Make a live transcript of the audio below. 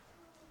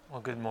Well,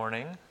 good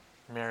morning.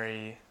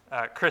 Merry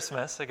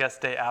Christmas. I guess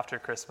day after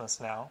Christmas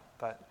now,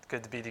 but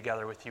good to be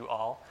together with you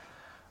all.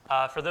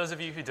 For those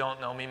of you who don't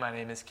know me, my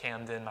name is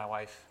Camden. My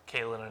wife,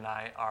 Kaylin, and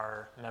I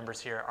are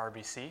members here at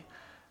RBC,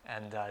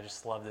 and I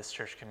just love this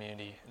church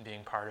community and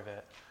being part of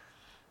it.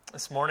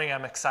 This morning,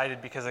 I'm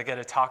excited because I get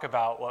to talk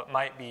about what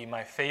might be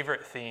my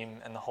favorite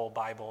theme in the whole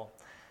Bible,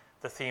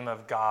 the theme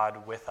of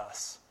God with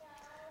us.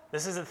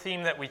 This is a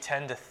theme that we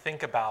tend to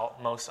think about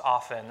most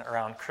often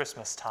around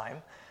Christmas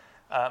time.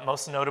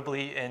 Most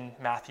notably in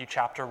Matthew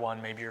chapter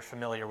 1, maybe you're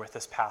familiar with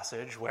this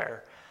passage,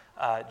 where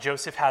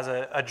Joseph has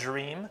a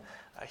dream.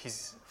 He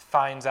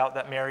finds out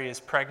that Mary is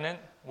pregnant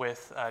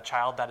with a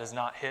child that is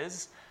not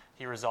his.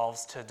 He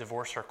resolves to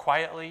divorce her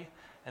quietly,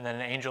 and then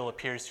an angel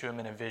appears to him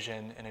in a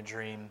vision, in a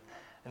dream,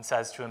 and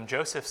says to him,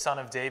 "Joseph, son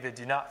of David,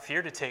 do not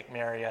fear to take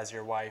Mary as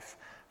your wife,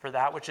 for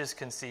that which is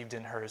conceived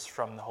in her is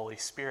from the Holy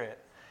Spirit.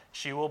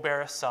 She will bear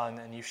a son,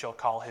 and you shall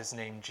call his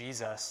name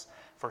Jesus,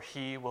 for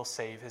he will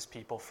save his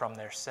people from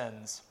their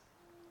sins."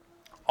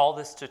 All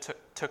this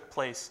took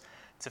place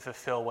to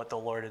fulfill what the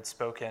Lord had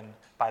spoken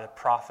by the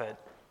prophet.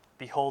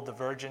 "Behold, the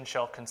virgin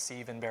shall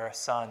conceive and bear a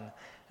son,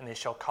 and they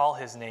shall call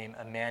his name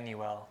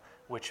Emmanuel,"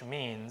 which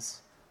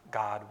means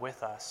God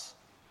with us.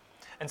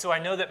 And so I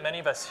know that many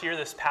of us hear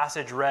this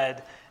passage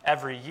read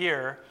every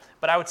year,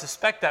 but I would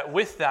suspect that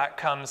with that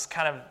comes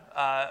kind of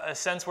a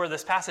sense where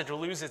this passage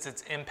loses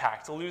its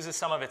impact, loses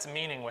some of its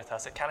meaning with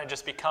us. It kind of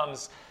just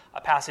becomes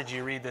a passage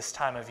you read this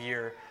time of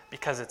year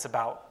because it's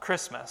about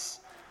Christmas.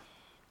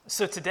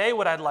 So today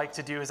what I'd like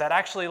to do is I'd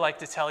actually like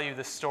to tell you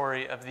the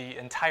story of the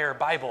entire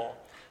Bible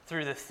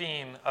through the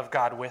theme of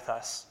God with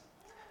us.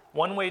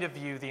 One way to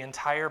view the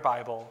entire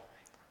Bible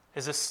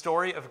is a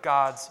story of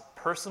God's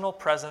personal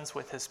presence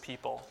with his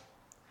people,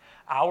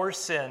 our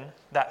sin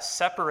that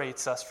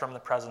separates us from the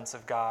presence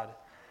of God,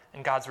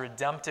 and God's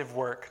redemptive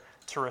work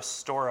to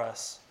restore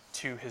us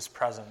to his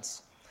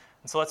presence.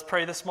 And so let's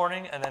pray this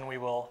morning, and then we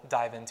will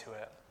dive into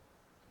it.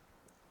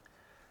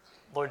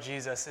 Lord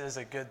Jesus, it is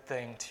a good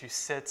thing to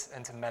sit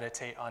and to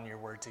meditate on your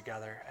word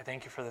together. I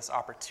thank you for this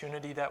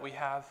opportunity that we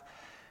have.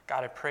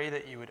 God, I pray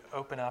that you would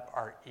open up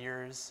our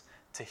ears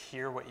to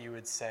hear what you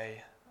would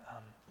say.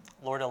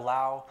 Lord,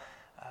 allow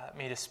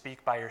me to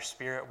speak by your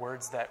Spirit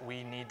words that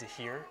we need to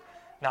hear,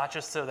 not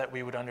just so that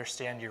we would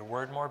understand your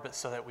word more, but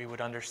so that we would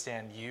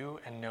understand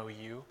you and know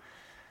you.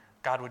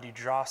 God, would you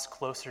draw us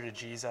closer to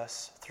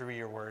Jesus through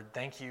your word?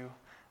 Thank you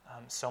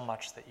so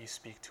much that you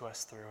speak to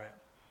us through it.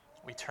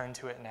 We turn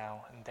to it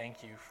now, and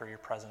thank you for your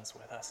presence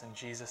with us. In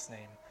Jesus'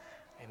 name,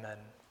 amen.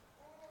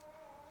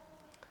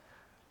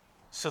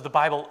 So the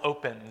Bible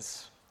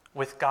opens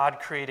with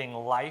God creating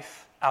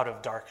life out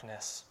of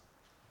darkness.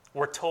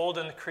 We're told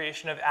in the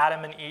creation of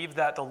Adam and Eve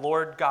that the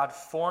Lord God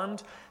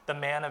formed the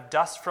man of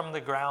dust from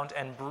the ground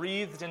and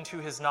breathed into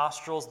his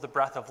nostrils the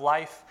breath of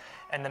life,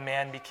 and the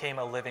man became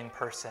a living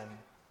person.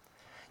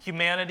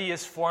 Humanity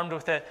is formed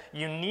with a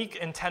unique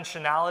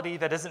intentionality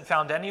that isn't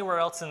found anywhere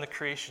else in the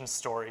creation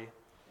story.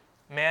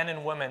 Man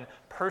and woman,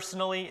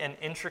 personally and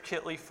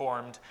intricately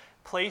formed,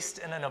 placed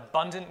in an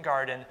abundant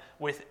garden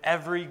with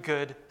every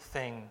good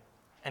thing,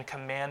 and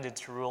commanded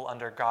to rule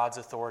under God's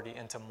authority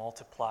and to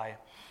multiply.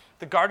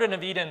 The Garden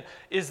of Eden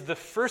is the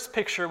first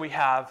picture we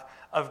have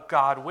of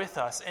God with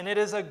us, and it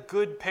is a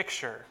good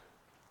picture.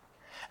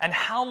 And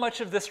how much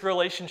of this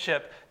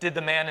relationship did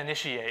the man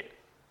initiate?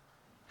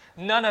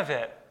 None of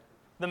it.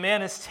 The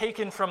man is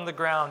taken from the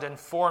ground and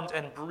formed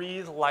and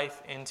breathed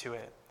life into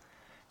it.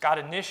 God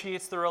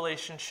initiates the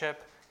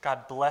relationship,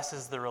 God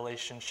blesses the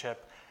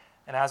relationship,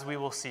 and as we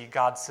will see,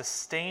 God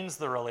sustains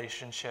the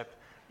relationship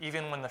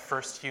even when the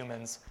first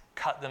humans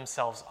cut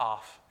themselves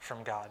off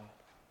from God.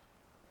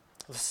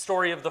 The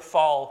story of the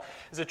fall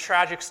is a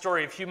tragic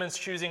story of humans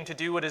choosing to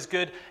do what is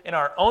good in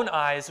our own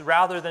eyes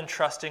rather than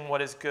trusting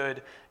what is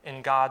good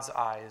in God's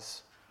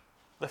eyes.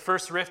 The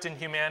first rift in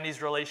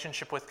humanity's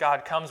relationship with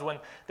God comes when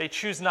they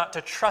choose not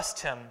to trust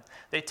him.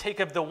 They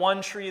take of the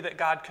one tree that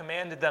God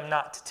commanded them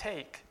not to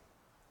take.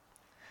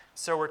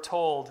 So we're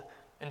told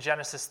in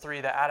Genesis 3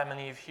 that Adam and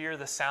Eve hear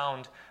the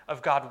sound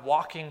of God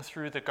walking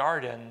through the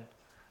garden,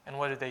 and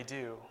what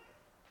do?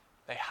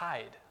 They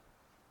hide.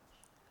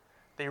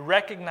 They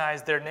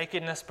recognize their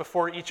nakedness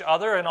before each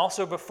other and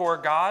also before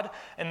God,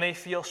 and they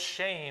feel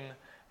shame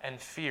and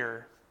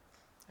fear,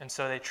 and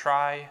so they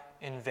try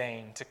in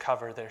vain to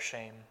cover their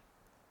shame.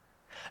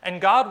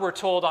 And God, we're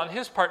told, on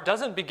his part,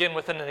 doesn't begin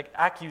with an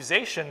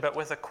accusation, but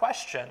with a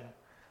question.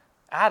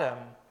 Adam,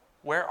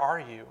 where are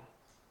you?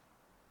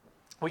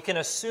 We can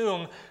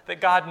assume that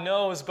God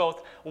knows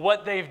both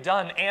what they've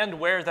done and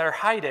where they're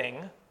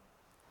hiding,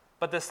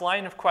 but this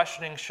line of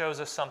questioning shows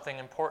us something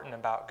important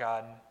about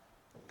God,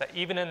 that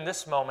even in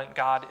this moment,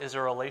 God is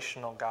a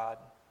relational God.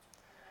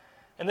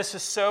 And this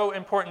is so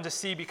important to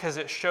see because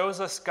it shows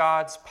us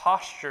God's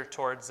posture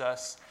towards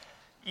us,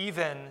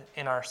 even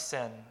in our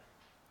sin.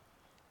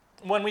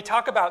 When we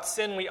talk about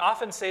sin, we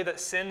often say that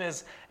sin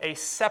is a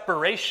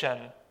separation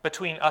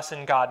between us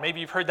and God. Maybe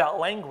you've heard that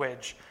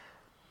language.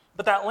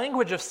 But that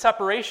language of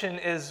separation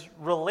is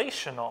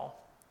relational.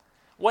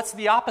 What's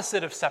the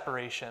opposite of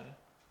separation?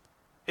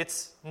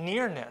 It's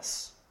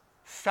nearness,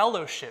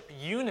 fellowship,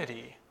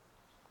 unity.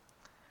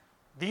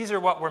 These are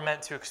what we're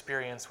meant to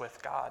experience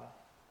with God.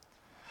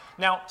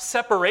 Now,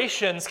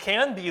 separations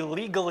can be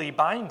legally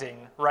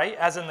binding, right?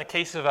 As in the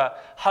case of a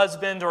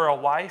husband or a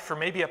wife, or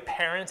maybe a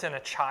parent and a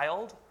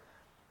child.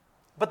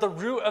 But the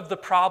root of the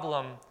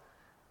problem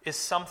is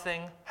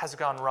something has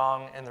gone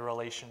wrong in the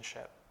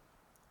relationship.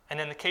 And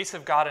in the case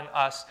of God and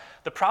us,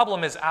 the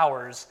problem is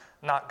ours,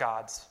 not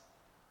God's.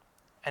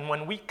 And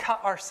when we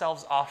cut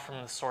ourselves off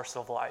from the source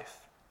of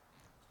life,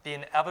 the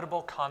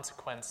inevitable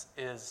consequence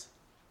is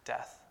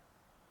death.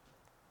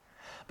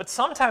 But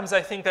sometimes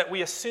I think that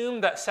we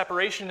assume that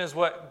separation is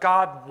what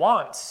God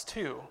wants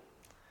too.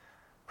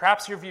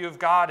 Perhaps your view of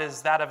God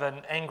is that of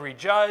an angry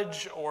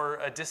judge or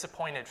a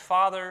disappointed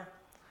father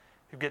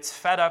who gets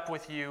fed up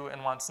with you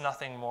and wants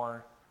nothing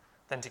more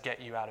than to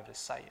get you out of his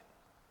sight.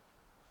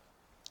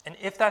 And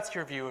if that's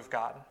your view of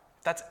God,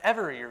 if that's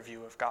ever your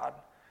view of God,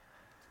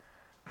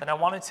 then I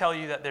want to tell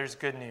you that there's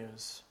good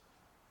news.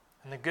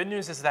 And the good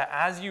news is that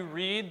as you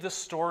read the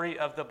story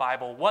of the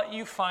Bible, what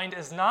you find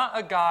is not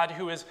a God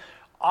who is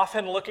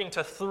often looking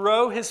to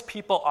throw his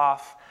people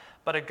off,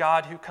 but a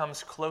God who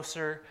comes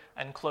closer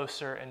and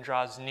closer and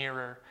draws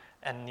nearer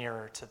and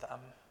nearer to them.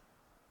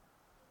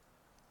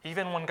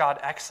 Even when God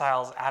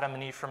exiles Adam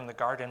and Eve from the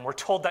garden, we're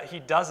told that he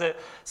does it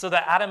so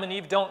that Adam and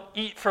Eve don't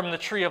eat from the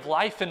tree of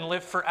life and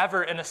live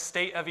forever in a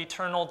state of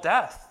eternal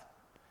death.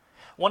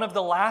 One of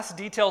the last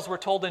details we're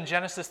told in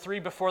Genesis 3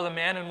 before the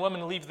man and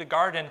woman leave the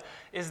garden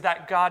is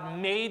that God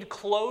made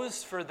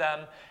clothes for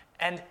them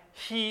and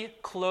he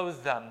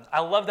clothed them. I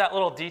love that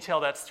little detail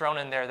that's thrown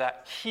in there,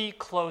 that he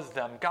clothed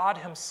them. God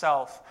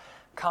himself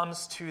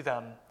comes to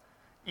them,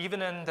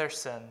 even in their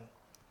sin,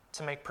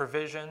 to make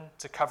provision,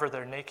 to cover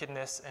their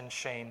nakedness and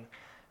shame,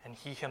 and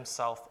he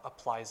himself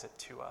applies it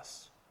to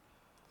us.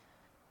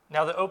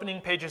 Now, the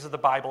opening pages of the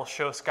Bible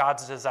show us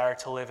God's desire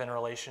to live in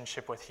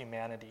relationship with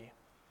humanity.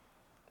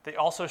 They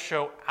also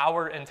show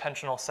our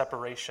intentional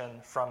separation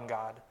from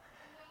God.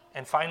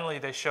 And finally,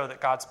 they show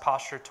that God's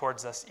posture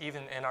towards us,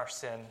 even in our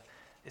sin,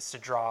 is to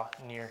draw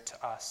near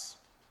to us.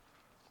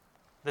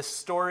 This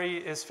story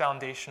is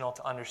foundational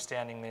to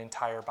understanding the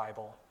entire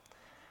Bible.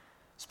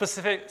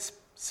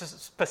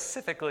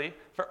 Specifically,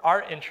 for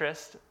our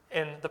interest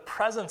in the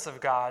presence of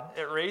God,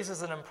 it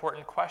raises an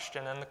important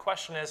question. And the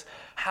question is,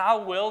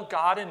 how will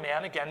God and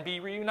man again be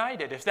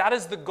reunited? If that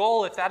is the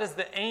goal, if that is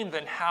the aim,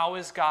 then how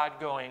is God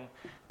going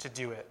to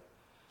do it?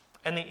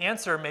 And the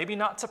answer, maybe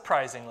not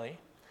surprisingly,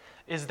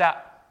 is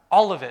that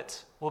all of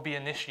it will be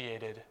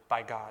initiated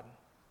by God.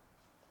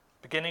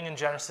 Beginning in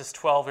Genesis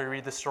 12, we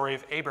read the story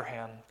of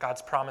Abraham,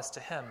 God's promise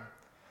to him.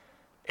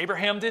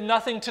 Abraham did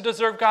nothing to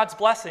deserve God's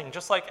blessing,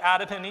 just like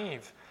Adam and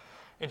Eve.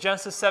 In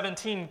Genesis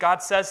 17,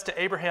 God says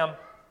to Abraham,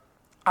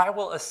 I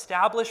will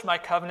establish my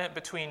covenant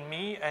between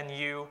me and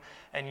you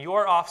and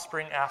your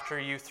offspring after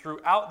you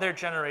throughout their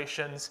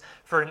generations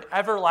for an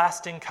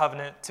everlasting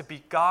covenant to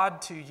be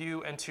God to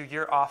you and to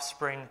your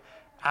offspring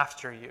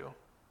after you.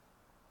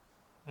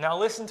 Now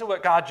listen to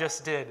what God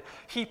just did.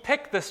 He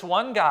picked this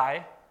one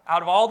guy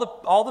out of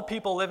all the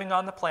people living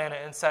on the planet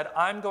and said,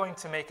 I'm going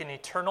to make an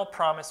eternal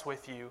promise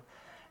with you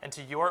and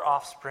to your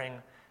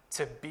offspring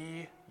to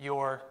be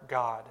your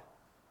God.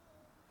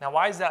 Now,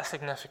 why is that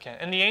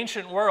significant? In the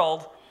ancient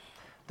world,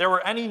 there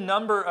were any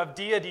number of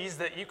deities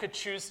that you could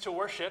choose to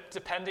worship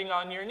depending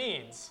on your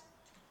needs.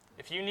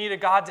 If you need a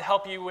God to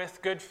help you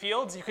with good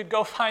fields, you could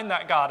go find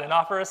that God and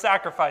offer a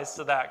sacrifice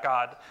to that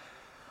God.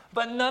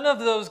 But none of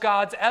those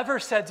gods ever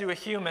said to a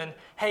human,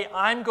 hey,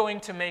 I'm going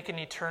to make an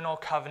eternal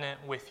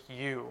covenant with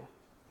you.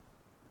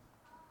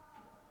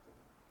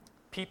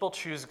 People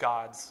choose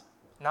gods,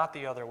 not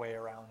the other way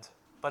around.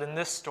 But in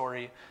this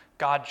story,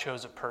 God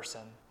chose a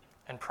person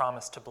and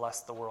promised to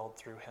bless the world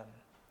through him.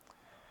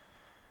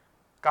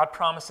 God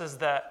promises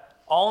that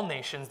all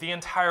nations, the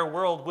entire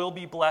world, will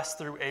be blessed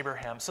through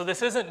Abraham. So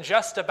this isn't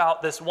just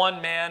about this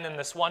one man and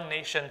this one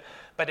nation,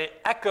 but it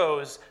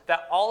echoes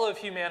that all of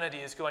humanity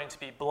is going to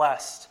be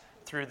blessed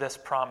through this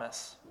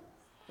promise.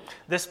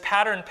 This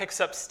pattern picks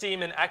up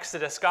steam in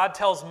Exodus. God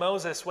tells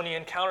Moses when he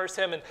encounters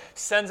him and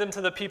sends him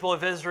to the people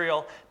of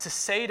Israel to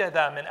say to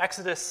them in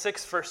Exodus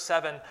 6 verse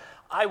 7,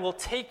 I will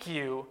take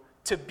you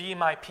to be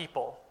my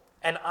people,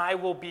 and I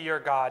will be your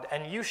God,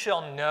 and you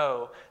shall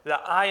know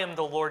that I am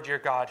the Lord your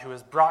God who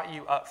has brought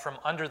you up from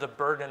under the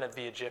burden of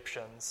the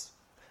Egyptians.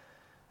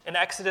 In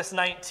Exodus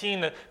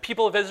 19, the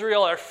people of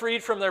Israel are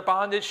freed from their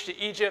bondage to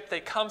Egypt. They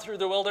come through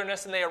the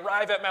wilderness and they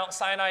arrive at Mount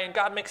Sinai, and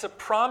God makes a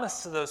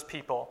promise to those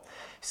people.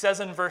 He says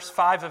in verse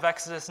 5 of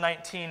Exodus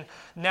 19,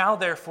 now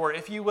therefore,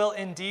 if you will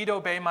indeed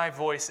obey my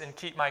voice and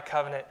keep my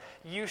covenant,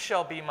 you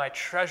shall be my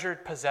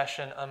treasured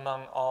possession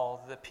among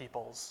all the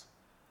peoples.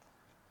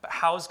 But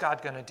how is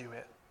God going to do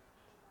it?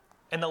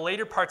 In the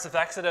later parts of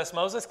Exodus,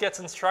 Moses gets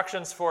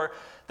instructions for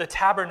the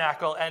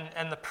tabernacle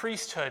and the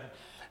priesthood.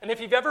 And if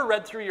you've ever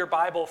read through your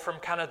Bible from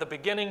kind of the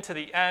beginning to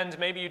the end,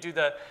 maybe you do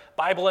the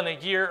Bible in a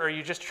year, or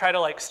you just try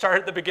to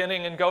start at the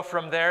beginning and go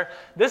from there,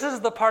 this is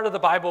the part of the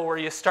Bible where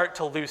you start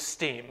to lose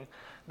steam.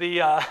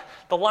 the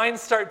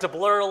lines start to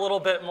blur a little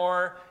bit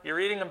more. You're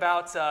reading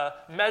about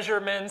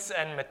measurements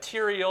and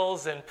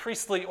materials and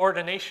priestly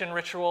ordination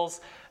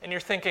rituals, and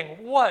you're thinking,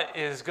 what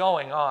is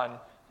going on?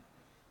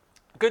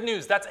 Good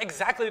news, that's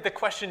exactly the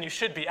question you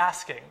should be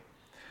asking.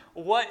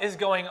 What is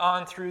going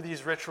on through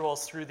these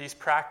rituals, through these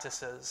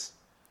practices?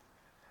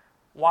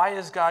 Why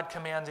is God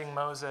commanding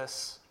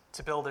Moses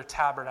to build a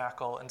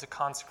tabernacle and to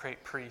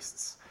consecrate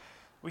priests?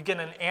 We get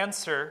an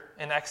answer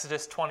in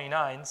Exodus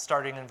 29,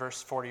 starting in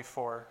verse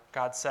 44.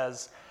 God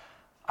says,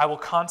 I will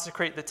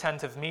consecrate the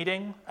tent of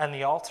meeting and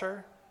the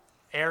altar.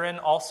 Aaron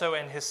also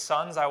and his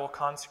sons I will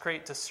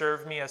consecrate to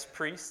serve me as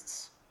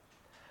priests.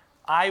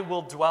 I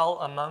will dwell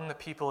among the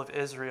people of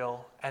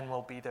Israel and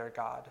will be their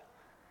God.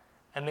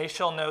 And they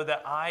shall know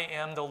that I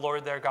am the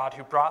Lord their God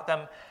who brought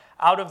them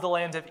out of the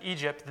land of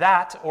Egypt,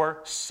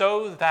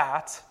 so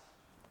that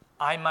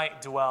I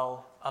might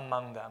dwell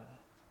among them.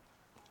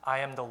 I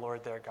am the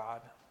Lord their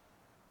God.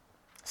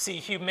 See,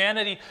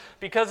 humanity,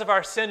 because of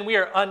our sin, we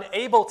are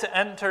unable to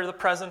enter the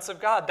presence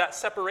of God. That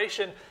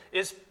separation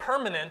is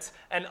permanent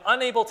and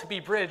unable to be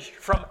bridged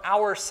from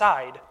our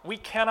side. We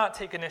cannot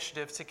take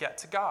initiative to get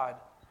to God.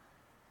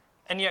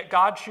 And yet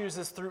God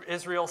chooses through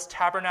Israel's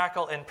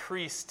tabernacle and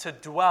priests to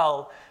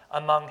dwell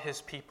among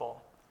his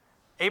people.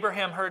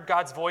 Abraham heard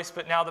God's voice,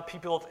 but now the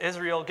people of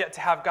Israel get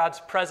to have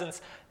God's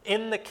presence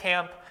in the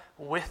camp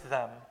with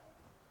them.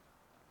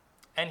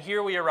 And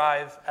here we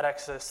arrive at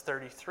Exodus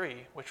 33,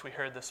 which we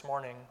heard this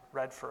morning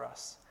read for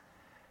us.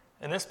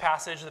 In this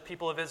passage, the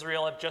people of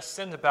Israel have just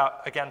sinned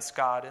against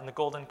God in the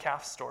golden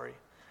calf story.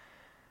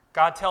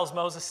 God tells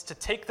Moses to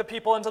take the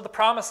people into the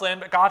promised land,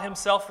 but God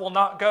himself will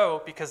not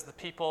go because the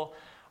people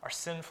are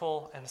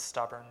sinful and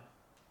stubborn.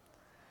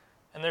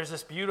 And there's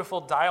this beautiful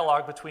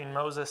dialogue between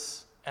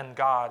Moses and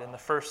God in the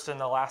first and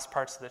the last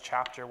parts of the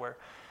chapter where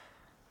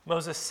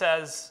Moses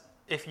says,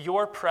 if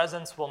your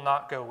presence will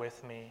not go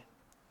with me,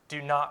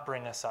 do not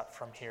bring us up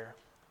from here.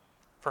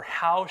 For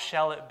how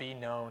shall it be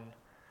known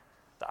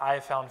that I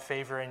have found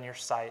favor in your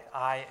sight,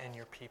 I and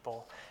your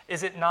people?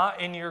 Is it not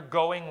in your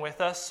going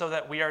with us so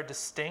that we are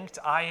distinct,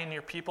 I and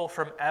your people,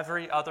 from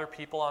every other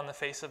people on the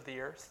face of the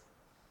earth?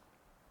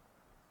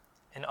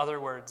 In other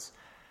words,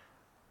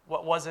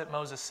 what was it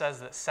Moses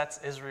says that sets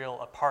Israel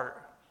apart?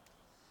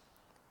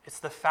 It's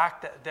the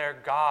fact that their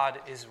God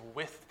is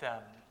with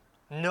them.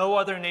 No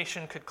other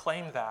nation could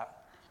claim that.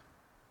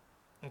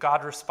 And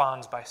God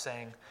responds by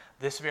saying,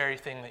 this very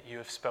thing that you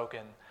have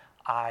spoken,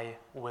 I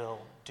will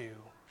do.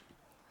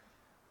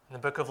 In the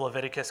book of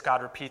Leviticus,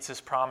 God repeats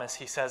his promise.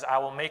 He says, I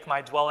will make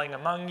my dwelling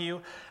among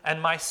you,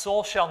 and my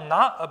soul shall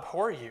not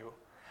abhor you.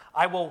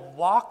 I will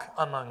walk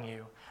among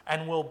you,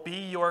 and will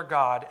be your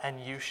God, and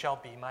you shall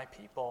be my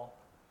people.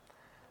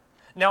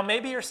 Now,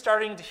 maybe you're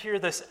starting to hear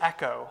this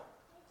echo,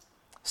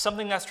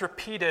 something that's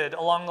repeated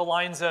along the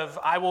lines of,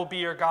 I will be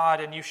your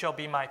God, and you shall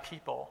be my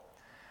people.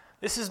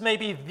 This is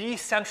maybe the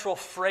central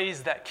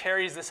phrase that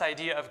carries this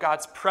idea of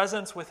God's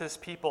presence with his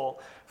people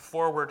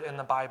forward in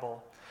the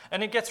Bible.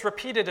 And it gets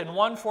repeated in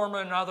one form or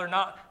another,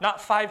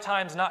 not 5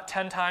 times, not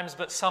 10 times,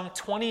 but some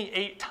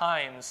 28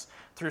 times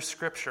through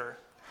Scripture.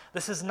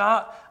 This is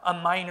not a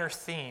minor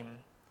theme.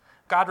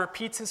 God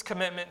repeats his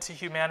commitment to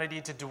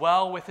humanity to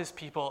dwell with his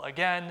people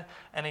again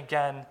and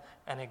again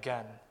and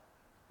again.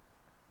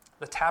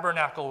 The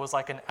tabernacle was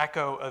like an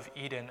echo of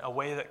Eden, a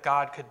way that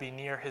God could be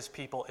near his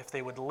people if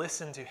they would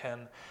listen to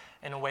him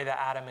in a way that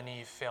Adam and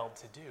Eve failed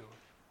to do.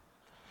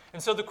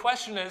 And so the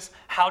question is,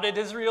 how did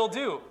Israel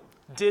do?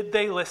 Did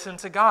they listen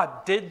to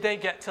God? Did they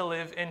get to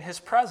live in his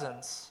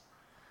presence?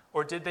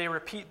 Or did they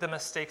repeat the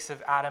mistakes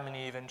of Adam and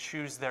Eve and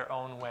choose their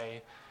own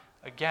way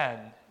again?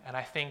 And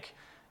I think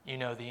you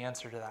know the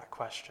answer to that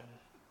question.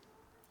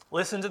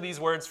 Listen to these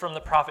words from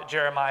the prophet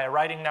Jeremiah,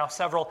 writing now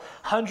several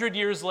hundred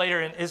years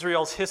later in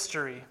Israel's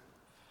history.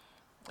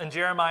 In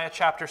Jeremiah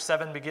chapter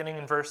 7, beginning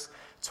in verse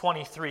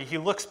 23, he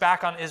looks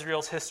back on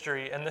Israel's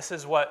history, and this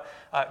is what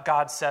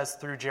God says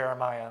through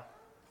Jeremiah.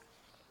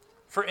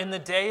 For in the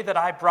day that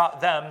I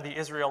brought them, the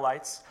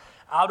Israelites,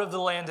 out of the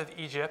land of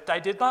Egypt, I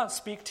did not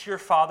speak to your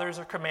fathers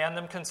or command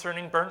them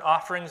concerning burnt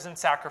offerings and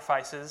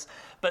sacrifices,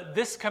 but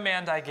this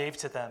command I gave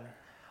to them,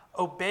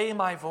 obey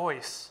my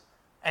voice,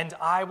 and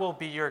I will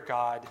be your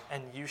God,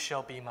 and you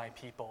shall be my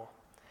people,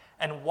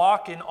 and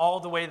walk in all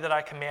the way that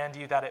I command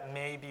you, that it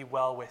may be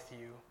well with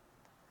you.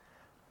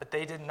 But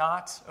they did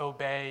not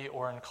obey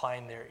or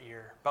incline their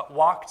ear, but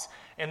walked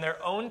in their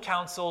own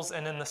counsels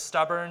and in the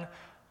stubbornness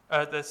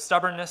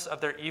of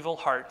their evil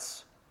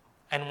hearts,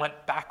 and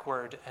went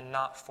backward and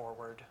not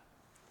forward.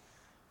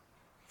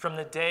 From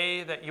the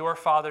day that your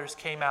fathers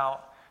came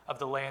out of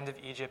the land of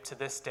Egypt to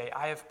this day,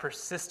 I have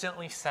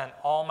persistently sent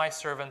all my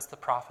servants the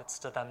prophets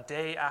to them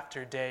day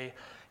after day,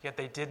 yet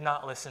they did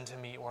not listen to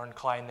me or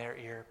incline their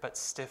ear, but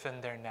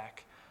stiffened their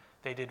neck.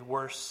 They did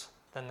worse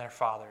than their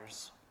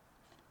fathers.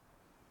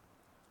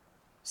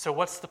 So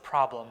what's the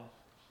problem?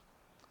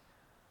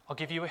 I'll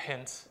give you a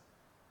hint.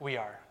 We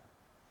are.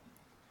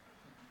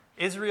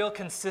 Israel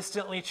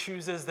consistently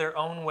chooses their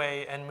own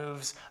way and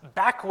moves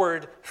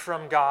backward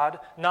from God,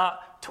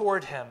 not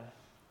toward him.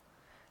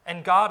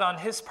 And God, on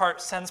his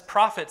part, sends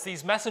prophets,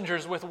 these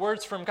messengers with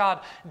words from God,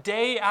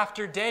 day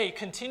after day,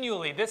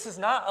 continually. This is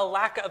not a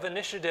lack of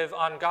initiative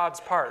on God's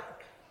part.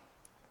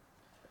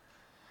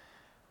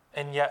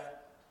 And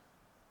yet,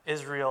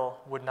 Israel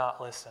would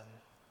not listen.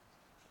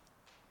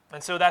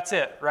 And so that's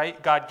it,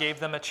 right? God gave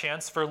them a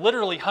chance for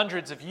literally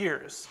hundreds of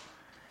years.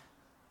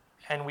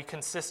 And we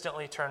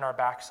consistently turn our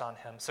backs on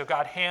him. So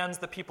God hands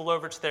the people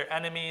over to their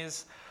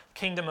enemies.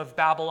 Kingdom of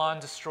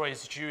Babylon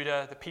destroys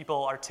Judah. The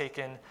people are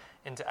taken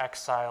into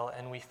exile,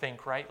 and we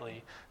think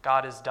rightly,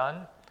 God is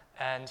done,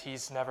 and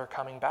he's never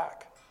coming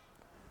back.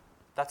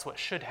 That's what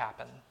should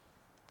happen,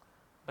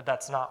 but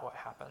that's not what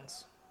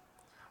happens.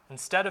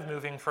 Instead of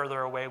moving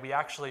further away, we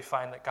actually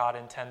find that God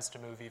intends to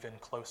move even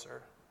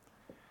closer.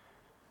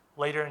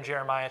 Later in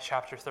Jeremiah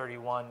chapter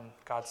 31,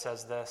 God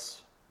says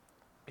this,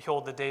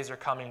 "Behold, the days are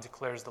coming,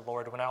 declares the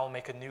Lord, when I will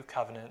make a new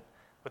covenant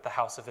with the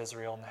house of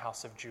Israel and the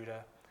house of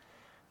Judah.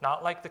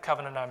 Not like the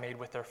covenant I made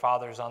with their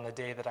fathers on the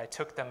day that I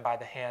took them by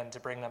the hand to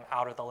bring them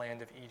out of the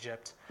land of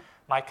Egypt,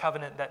 my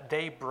covenant that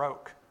they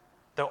broke,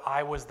 though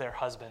I was their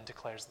husband,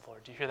 declares the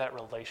Lord." Do you hear that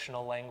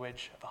relational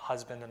language of a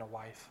husband and a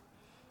wife?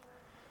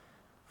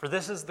 "For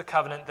this is the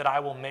covenant that I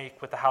will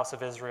make with the house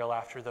of Israel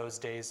after those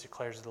days,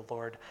 declares the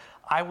Lord.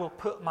 I will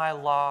put my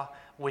law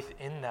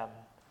within them,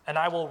 and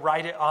I will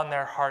write it on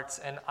their hearts,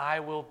 and I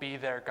will be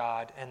their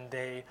God, and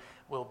they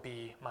will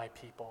be my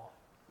people.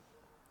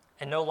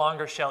 And no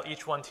longer shall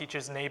each one teach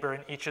his neighbor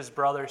and each his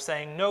brother,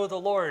 saying, 'Know the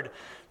Lord,'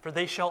 for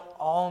they shall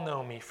all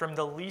know me, from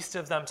the least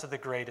of them to the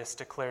greatest,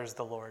 declares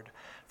the Lord.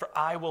 For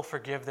I will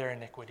forgive their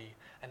iniquity,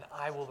 and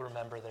I will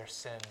remember their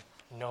sin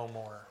no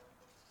more."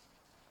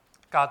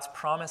 God's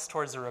promise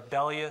towards a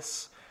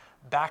rebellious,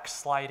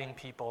 backsliding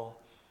people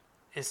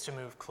is to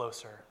move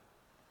closer.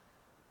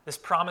 This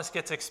promise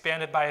gets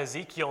expanded by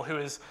Ezekiel, who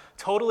is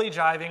totally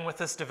jiving with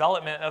this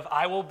development of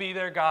 "I will be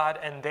their God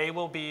and they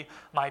will be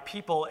my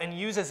people," and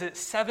uses it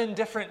 7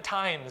 different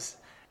times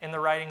in the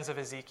writings of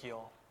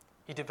Ezekiel.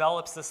 He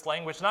develops this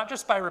language not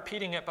just by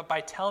repeating it, but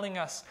by telling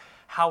us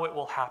how it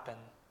will happen.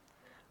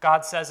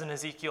 God says in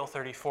Ezekiel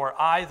 34,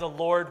 "I, the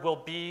Lord, will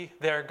be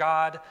their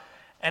God,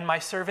 and my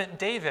servant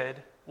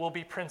David will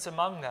be prince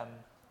among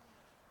them."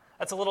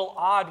 That's a little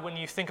odd when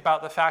you think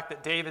about the fact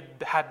that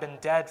David had been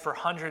dead for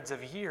hundreds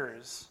of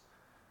years.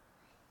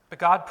 But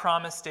God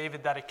promised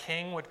David that a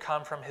king would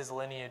come from his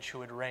lineage who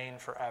would reign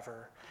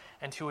forever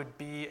and who would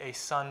be a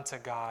son to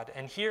God.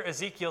 And here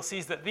Ezekiel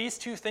sees that these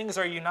two things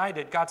are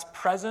united: God's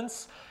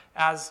presence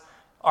as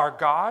our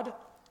God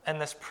and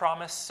this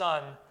promised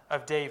son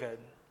of David.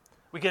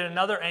 We get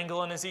another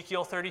angle in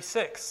Ezekiel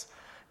 36.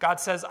 God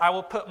says, "I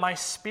will put my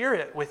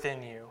spirit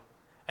within you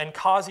and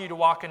cause you to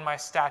walk in my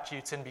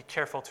statutes and be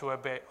careful to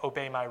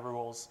obey my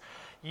rules.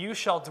 You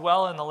shall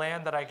dwell in the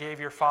land that I gave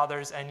your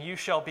fathers, and you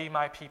shall be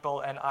my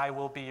people, and I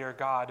will be your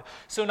God."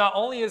 So not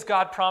only is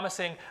God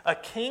promising a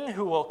king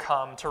who will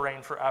come to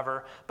reign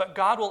forever, but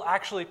God will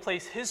actually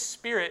place his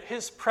spirit,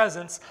 his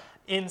presence,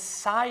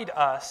 inside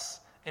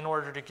us in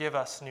order to give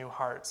us new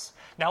hearts.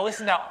 Now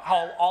listen to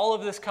how all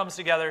of this comes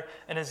together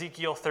in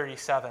Ezekiel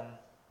 37.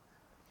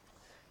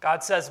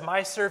 God says,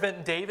 "My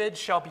servant David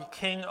shall be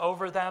king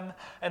over them,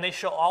 and they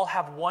shall all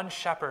have one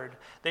shepherd.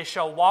 They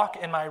shall walk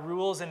in my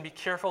rules and be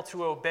careful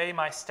to obey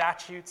my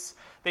statutes.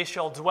 They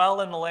shall dwell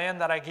in the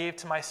land that I gave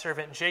to my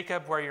servant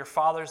Jacob, where your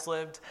fathers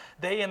lived.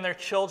 They and their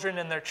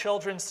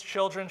children's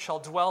children shall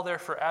dwell there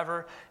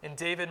forever, and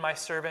David my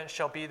servant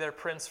shall be their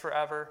prince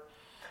forever.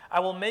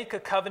 I will make a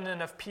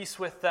covenant of peace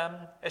with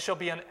them. It shall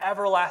be an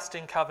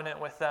everlasting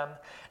covenant with them,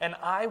 and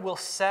I will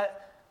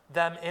set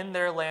them in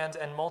their land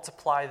and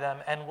multiply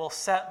them, and will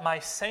set my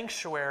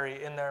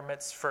sanctuary in their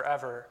midst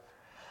forever.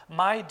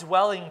 My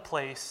dwelling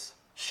place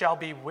shall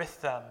be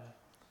with them,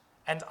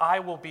 and I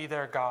will be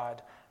their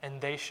God,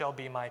 and they shall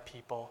be my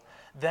people.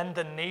 Then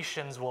the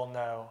nations will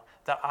know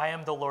that I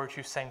am the Lord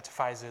who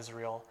sanctifies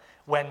Israel,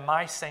 when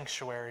my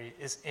sanctuary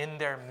is in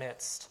their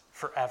midst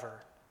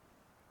forever."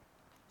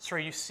 So are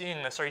you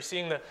seeing this? Are you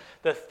seeing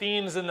the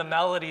themes and the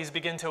melodies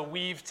begin to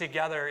weave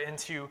together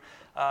into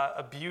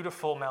a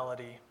beautiful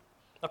melody?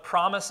 The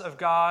promise of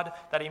God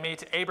that he made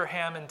to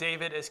Abraham and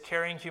David is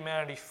carrying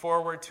humanity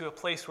forward to a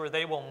place where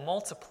they will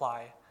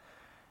multiply,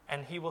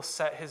 and he will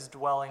set his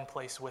dwelling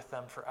place with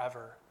them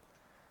forever.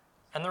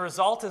 And the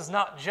result is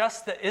not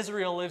just that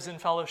Israel lives in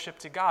fellowship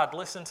to God.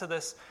 Listen to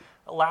this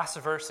last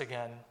verse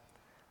again.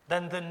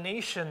 "Then the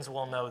nations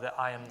will know that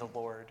I am the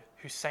Lord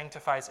who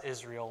sanctifies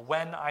Israel,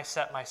 when I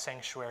set my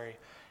sanctuary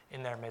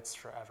in their midst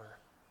forever."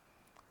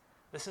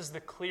 This is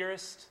the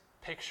clearest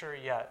picture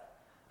yet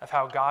of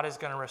how God is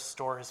going to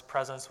restore his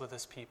presence with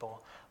his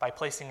people by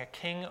placing a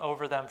king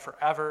over them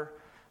forever,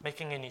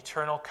 making an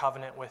eternal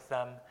covenant with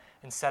them,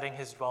 and setting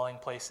his dwelling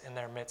place in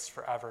their midst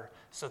forever,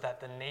 so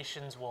that the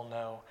nations will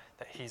know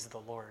that he's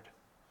the Lord.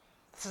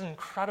 This is an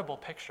incredible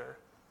picture.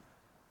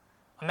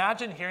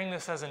 Imagine hearing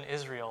this as an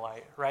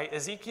Israelite, right?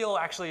 Ezekiel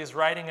actually is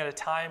writing at a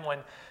time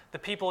when the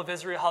people of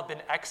Israel have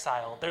been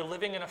exiled. They're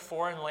living in a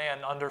foreign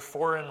land under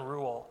foreign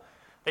rule.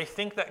 They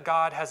think that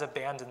God has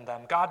abandoned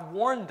them. God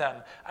warned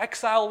them.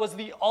 Exile was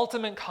the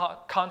ultimate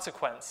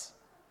consequence.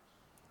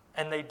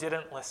 and they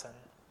didn't listen.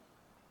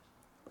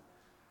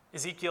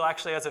 Ezekiel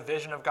actually has a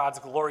vision of God's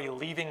glory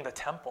leaving the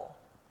temple.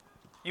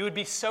 You would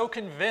be so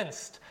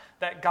convinced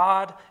that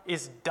God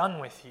is done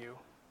with you,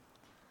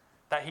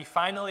 that he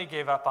finally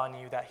gave up on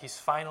you, that he's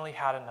finally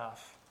had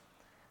enough.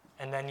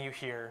 And then you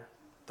hear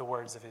the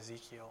words of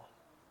Ezekiel.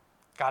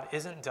 God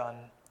isn't done.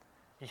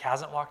 He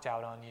hasn't walked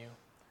out on you.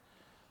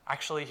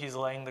 Actually, he's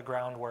laying the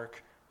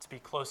groundwork to be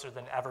closer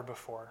than ever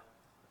before.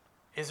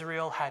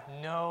 Israel had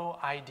no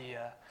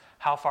idea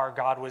how far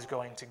God was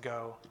going to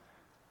go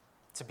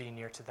to be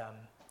near to them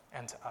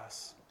and to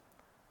us.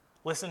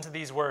 Listen to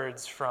these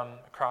words from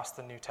across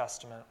the New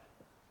Testament.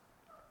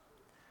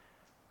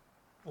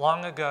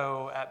 Long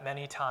ago, at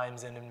many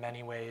times and in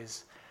many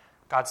ways,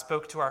 God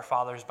spoke to our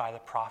fathers by the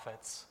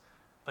prophets,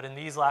 but in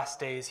these last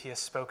days he has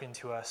spoken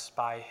to us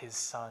by his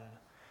Son,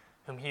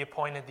 whom he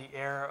appointed the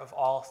heir of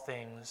all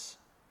things,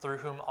 through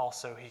whom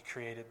also he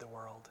created the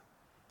world.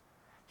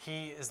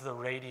 He is the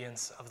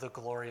radiance of the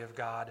glory of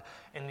God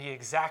in the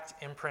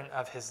exact imprint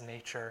of his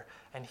nature,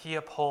 and he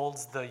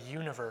upholds the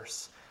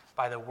universe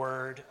by the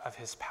word of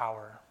his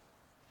power.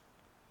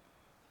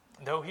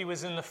 Though he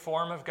was in the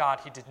form of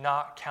God, he did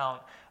not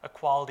count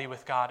equality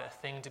with God a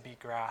thing to be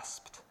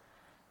grasped,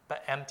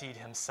 but emptied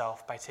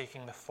himself by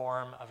taking the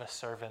form of a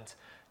servant,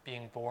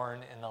 being born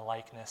in the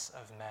likeness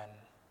of men.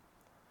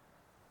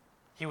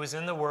 He was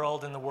in the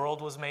world, and the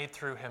world was made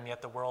through him,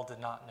 yet the world did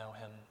not know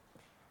him.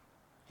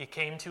 He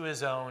came to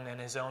his own, and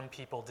his own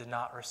people did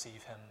not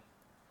receive him.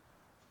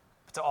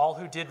 But to all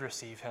who did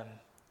receive him,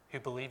 who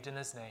believed in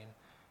his name,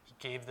 he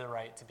gave the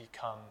right to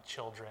become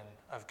children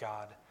of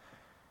God.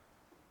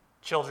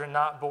 Children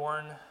not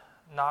born,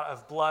 not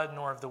of blood,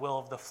 nor of the will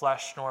of the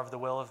flesh, nor of the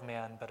will of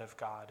man, but of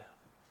God.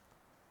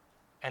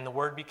 And the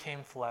Word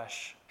became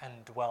flesh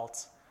and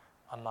dwelt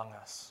among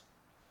us.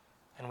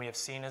 And we have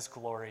seen his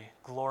glory,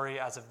 glory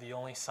as of the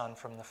only Son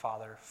from the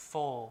Father,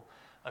 full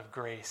of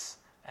grace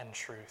and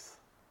truth.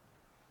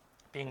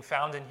 Being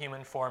found in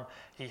human form,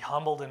 he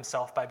humbled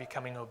himself by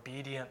becoming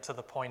obedient to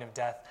the point of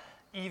death,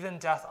 even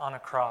death on a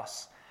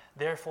cross.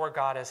 Therefore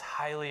God has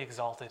highly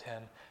exalted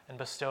him and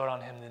bestowed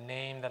on him the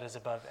name that is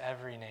above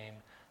every name,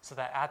 so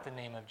that at the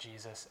name of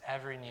Jesus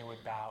every knee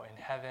would bow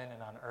in heaven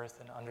and on earth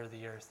and under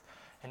the earth,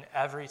 and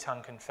every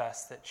tongue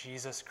confess that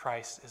Jesus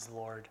Christ is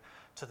Lord,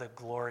 to the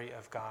glory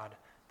of God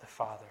the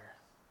Father.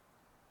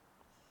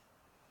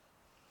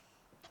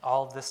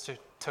 All of this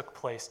took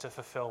place to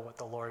fulfill what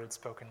the Lord had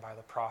spoken by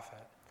the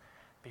prophet.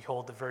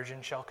 Behold, the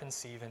virgin shall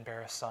conceive and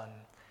bear a son,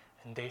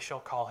 and they shall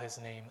call his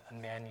name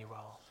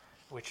Emmanuel,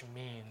 which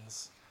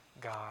means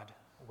God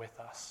with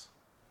us.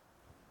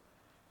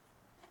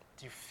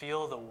 Do you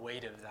feel the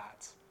weight of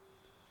that?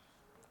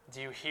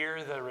 Do you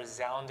hear the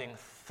resounding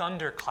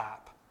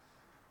thunderclap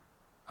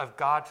of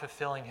God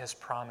fulfilling his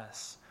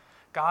promise?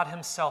 God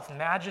himself,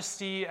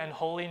 majesty and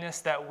holiness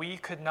that we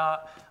could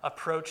not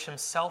approach,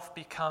 himself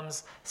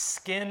becomes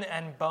skin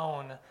and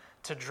bone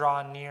to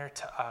draw near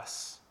to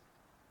us.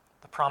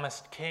 The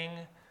promised king,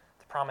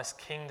 the promised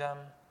kingdom,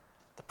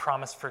 the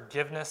promised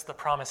forgiveness, the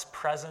promised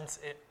presence,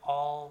 it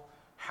all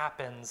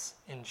happens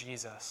in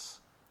Jesus.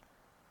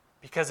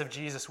 Because of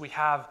Jesus, we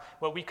have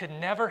what we could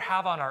never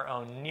have on our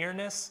own,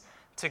 nearness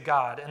to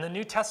God. And the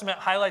New Testament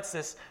highlights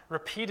this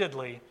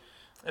repeatedly.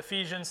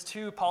 Ephesians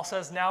 2, Paul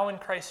says, now in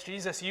Christ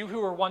Jesus, you who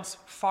were once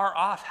far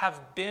off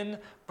have been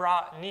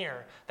brought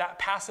near. That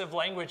passive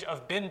language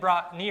of been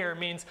brought near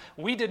means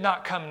we did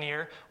not come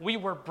near, we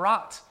were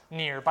brought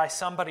near by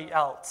somebody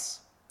else.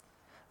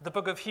 The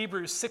book of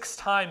Hebrews 6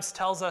 times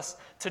tells us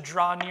to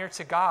draw near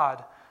to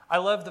God. I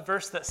love the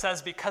verse that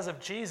says, because of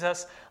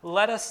Jesus,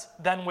 let us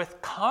then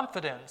with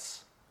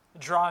confidence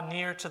draw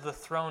near to the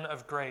throne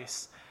of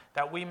grace,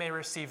 that we may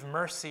receive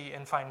mercy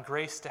and find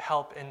grace to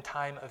help in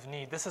time of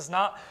need. This is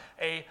not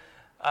a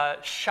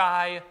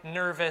shy,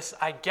 nervous,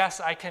 I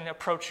guess I can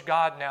approach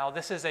God now.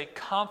 This is a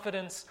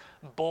confidence,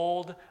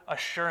 bold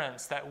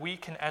assurance that we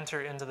can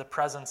enter into the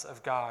presence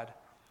of God.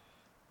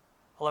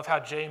 I love how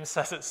James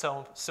says it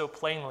so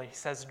plainly. He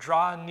says,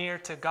 draw near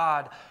to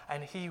God,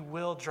 and he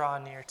will draw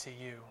near to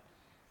you.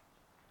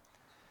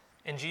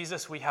 In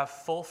Jesus, we have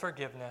full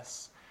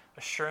forgiveness,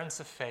 assurance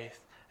of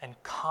faith, and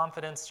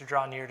confidence to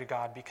draw near to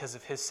God because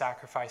of his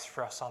sacrifice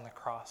for us on the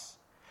cross.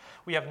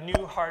 We have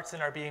new hearts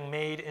and are being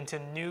made into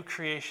new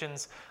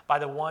creations by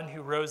the one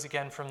who rose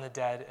again from the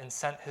dead and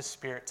sent his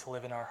Spirit to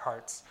live in our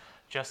hearts,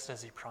 just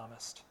as he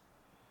promised.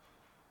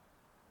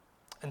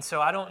 And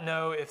so I don't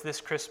know if this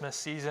Christmas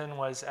season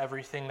was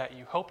everything that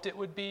you hoped it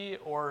would be,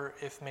 or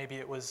if maybe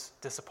it was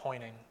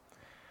disappointing.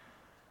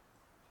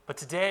 But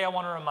today I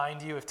want to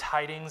remind you of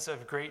tidings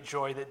of great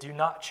joy that do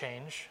not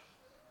change.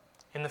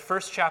 In the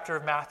first chapter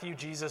of Matthew,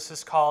 Jesus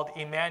is called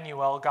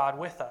Emmanuel, God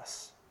with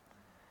us.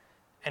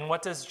 And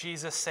what does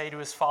Jesus say to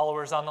his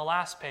followers on the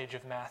last page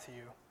of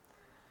Matthew?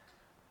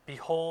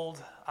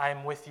 Behold, I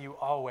am with you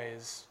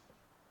always,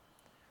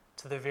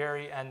 to the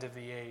very end of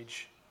the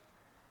age.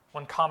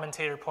 One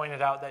commentator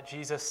pointed out that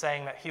Jesus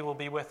saying that he will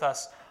be with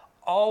us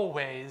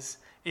always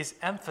is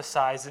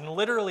emphasized, and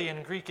literally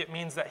in Greek it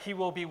means that he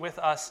will be with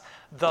us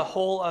the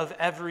whole of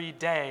every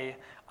day,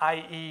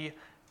 i.e.,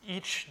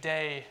 each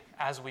day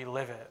as we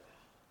live it.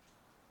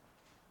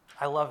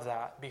 I love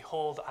that.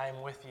 Behold, I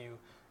am with you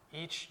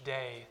each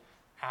day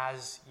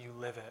as you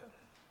live it.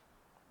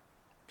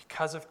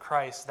 Because of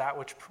Christ, that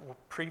which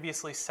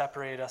previously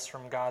separated us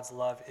from God's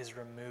love is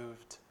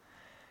removed.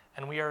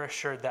 And we are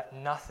assured that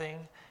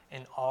nothing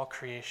in all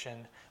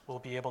creation will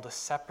be able to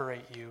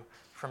separate you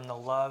from the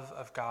love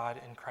of God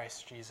in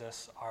Christ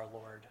Jesus our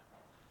Lord.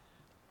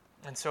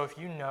 And so if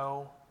you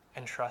know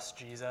and trust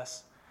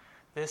Jesus,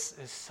 this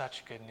is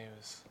such good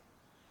news.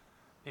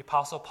 The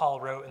Apostle Paul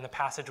wrote in the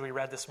passage we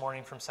read this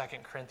morning from 2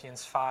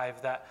 Corinthians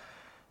 5 that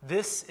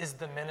this is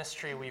the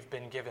ministry we've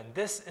been given.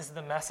 This is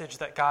the message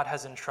that God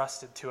has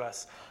entrusted to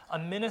us. A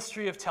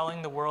ministry of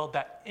telling the world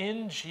that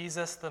in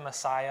Jesus the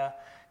Messiah,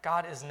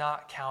 God is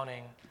not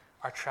counting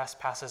our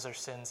trespasses or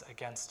sins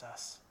against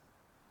us.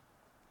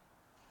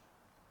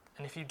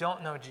 And if you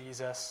don't know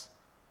Jesus,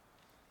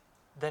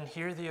 then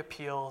hear the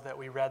appeal that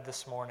we read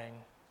this morning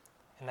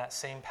in that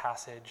same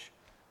passage.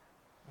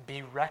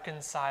 Be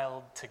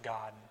reconciled to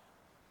God.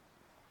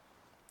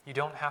 You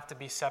don't have to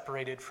be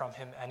separated from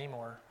him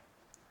anymore.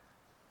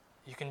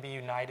 You can be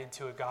united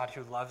to a God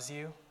who loves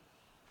you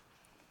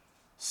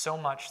so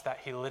much that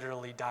he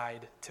literally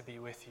died to be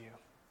with you.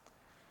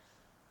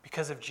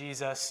 Because of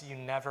Jesus, you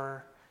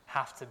never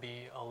have to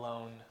be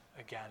alone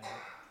again.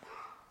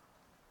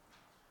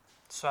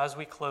 So as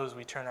we close,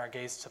 we turn our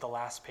gaze to the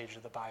last page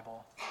of the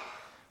Bible,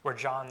 where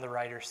John the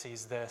writer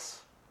sees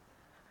this.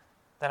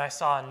 Then I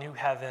saw a new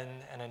heaven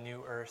and a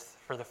new earth,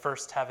 for the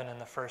first heaven and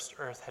the first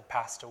earth had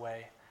passed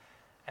away,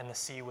 and the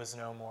sea was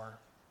no more.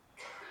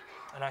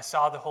 And I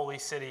saw the holy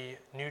city,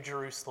 New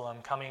Jerusalem,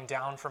 coming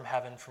down from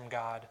heaven from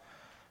God,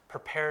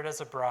 prepared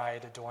as a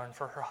bride adorned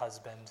for her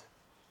husband.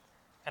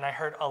 And I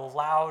heard a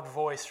loud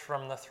voice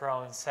from the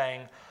throne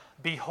saying,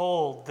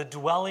 Behold, the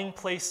dwelling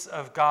place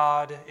of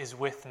God is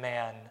with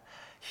man.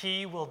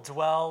 He will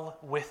dwell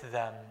with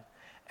them,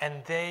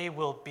 and they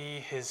will be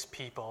his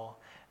people,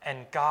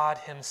 and God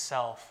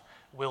himself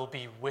will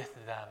be with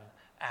them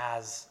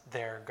as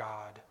their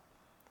God.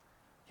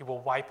 He will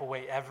wipe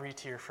away every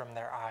tear from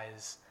their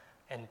eyes,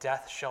 and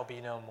death shall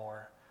be no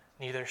more.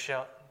 Neither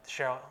shall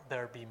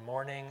there be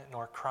mourning,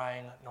 nor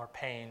crying, nor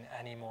pain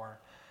anymore,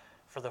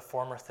 for the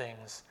former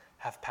things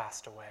have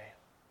passed away.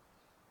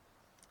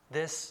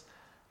 This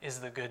is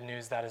the good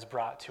news that is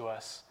brought to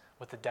us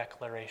with the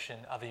declaration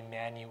of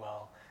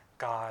Emmanuel,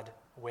 God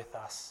with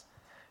us.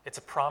 It's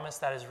a promise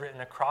that is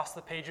written across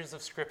the pages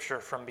of Scripture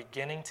from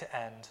beginning to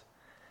end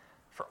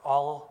for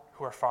all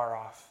who are far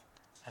off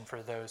and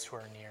for those who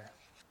are near.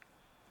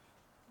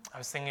 I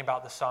was thinking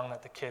about the song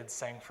that the kids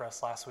sang for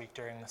us last week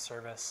during the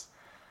service.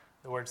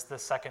 The words of the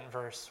second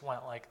verse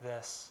went like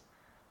this.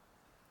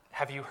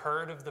 Have you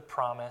heard of the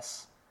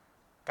promise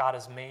God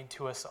has made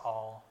to us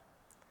all,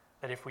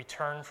 that if we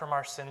turn from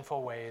our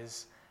sinful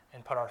ways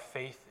and put our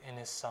faith in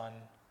his Son,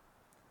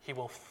 he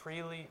will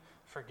freely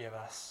forgive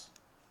us.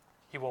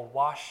 He will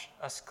wash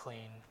us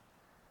clean.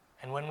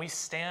 And when we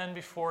stand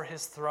before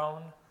his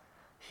throne,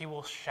 he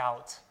will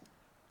shout,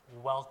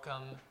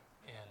 Welcome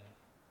in.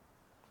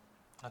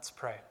 Let's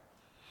pray.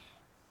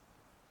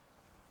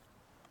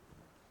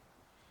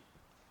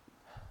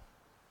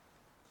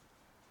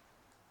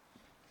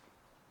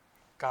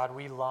 God,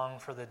 we long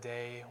for the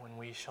day when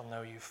we shall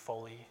know you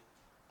fully,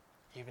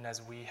 even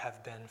as we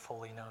have been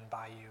fully known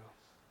by you.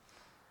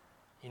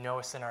 You know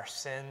us in our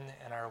sin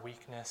and our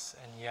weakness,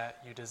 and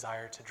yet you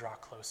desire to draw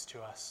close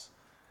to us.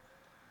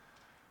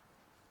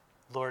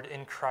 Lord,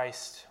 in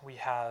Christ we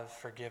have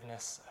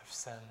forgiveness of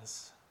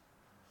sins,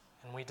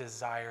 and we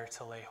desire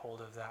to lay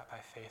hold of that by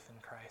faith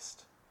in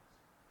Christ.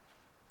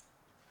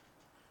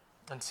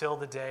 Until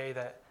the day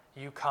that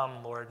you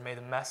come, Lord, may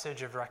the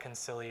message of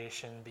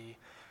reconciliation be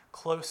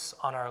close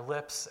on our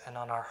lips and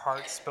on our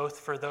hearts, both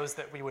for those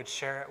that we would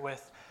share it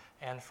with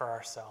and for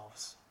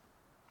ourselves.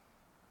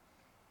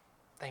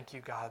 Thank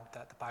you, God,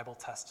 that the Bible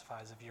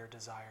testifies of your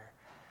desire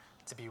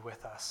to be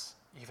with us,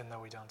 even though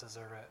we don't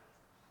deserve it.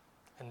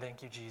 And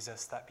thank you,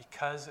 Jesus, that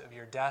because of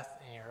your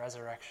death and your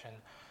resurrection,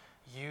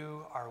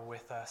 you are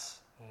with us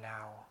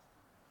now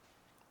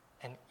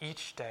and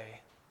each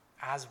day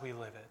as we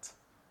live it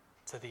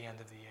to the end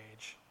of the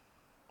age.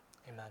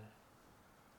 Amen.